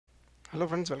Hello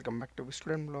friends, welcome back to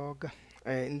Student Blog.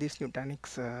 In this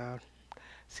Nutanix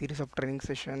series of training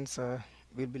sessions,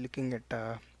 we'll be looking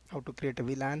at how to create a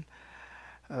vLAN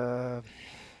uh,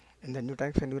 in the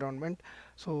Nutanix environment.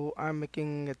 So I'm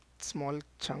making small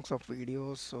chunks of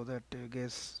videos so that you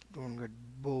guys don't get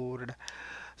bored.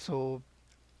 So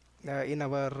in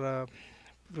our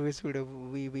previous video,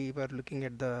 we were looking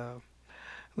at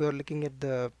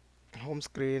the home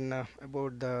screen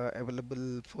about the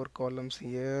available 4 columns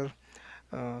here.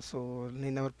 So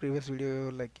in our previous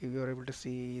video, like you are able to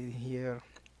see here,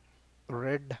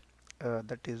 red,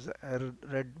 that is a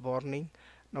red warning.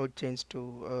 Now it changed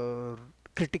to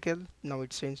critical. Now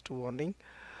it's changed to warning.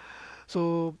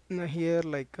 So here,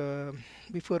 like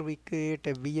before we create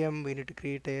a VM, we need to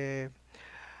create a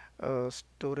we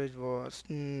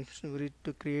need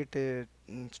to create a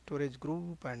storage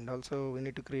group, and also we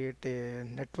need to create a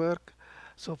network.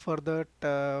 So for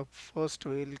that, first a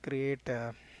we'll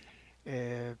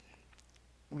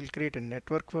create a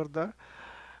network for the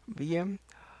VM.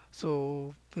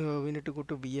 So we need to go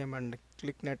to VM and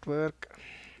click network.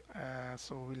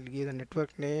 So we'll give the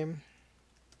network name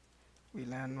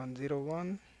VLAN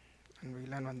 101 and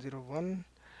VLAN 101.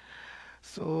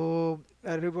 So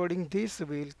regarding this,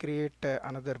 we'll create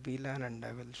another VLAN, and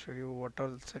I will show you what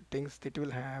all settings it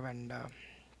will have and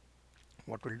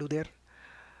what we'll do there.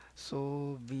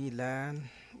 So VLAN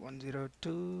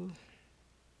 102,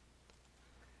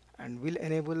 and we'll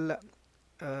enable uh,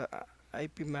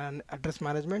 address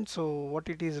management. So what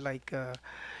it is like,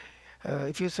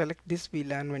 if you select this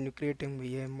VLAN when you create a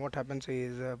VM, what happens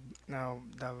is now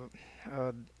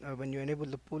when you enable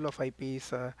the pool of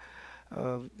IPs,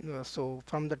 so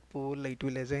from that pool it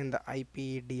will assign the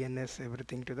IP, DNS,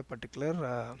 everything to the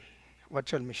particular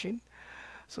virtual machine.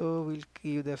 So we'll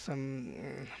give there some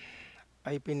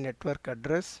IP network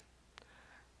address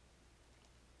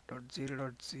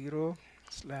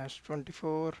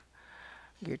 .0.0/24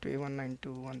 gateway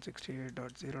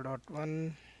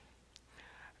 192.168.0.1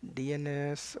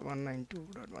 DNS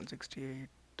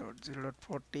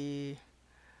 192.168.0.40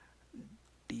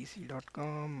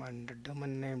 dc.com and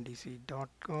domain name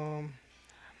dc.com.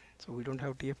 So we don't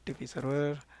have TFTP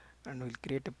server, and we'll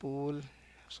create a pool.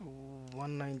 So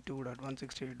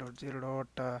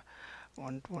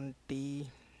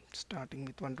 192.168.0.120, starting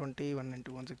with 120,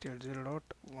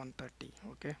 192.168.0.130.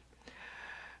 Okay.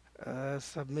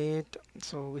 Submit.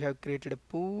 So we have created a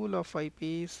pool of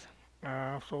IPs.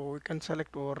 So we can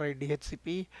select override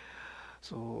DHCP.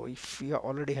 So if you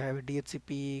already have a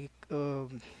DHCP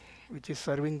which is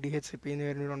serving DHCP in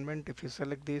your environment, if you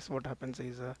select this, what happens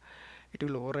is it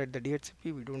will override the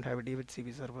DHCP. We don't have a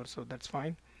DHCP server, so that's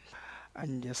fine.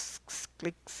 And just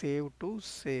click save to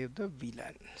save the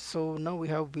VLAN. So now we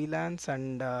have VLANs,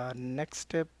 and next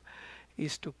step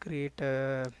is to create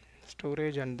a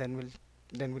storage, and then we'll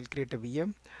create a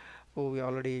VM. So we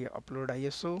already upload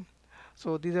ISO.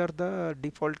 So these are the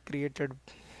default created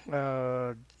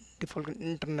default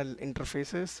internal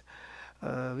interfaces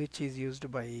which is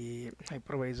used by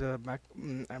hypervisor,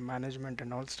 management,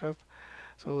 and all stuff.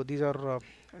 So these are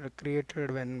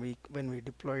created when we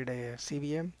deployed a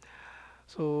CVM.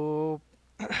 So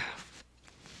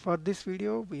for this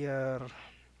video we are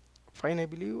fine, I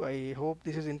believe. I hope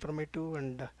this is informative,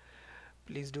 and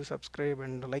please do subscribe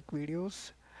and like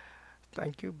videos.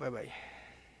 Thank you. Bye bye.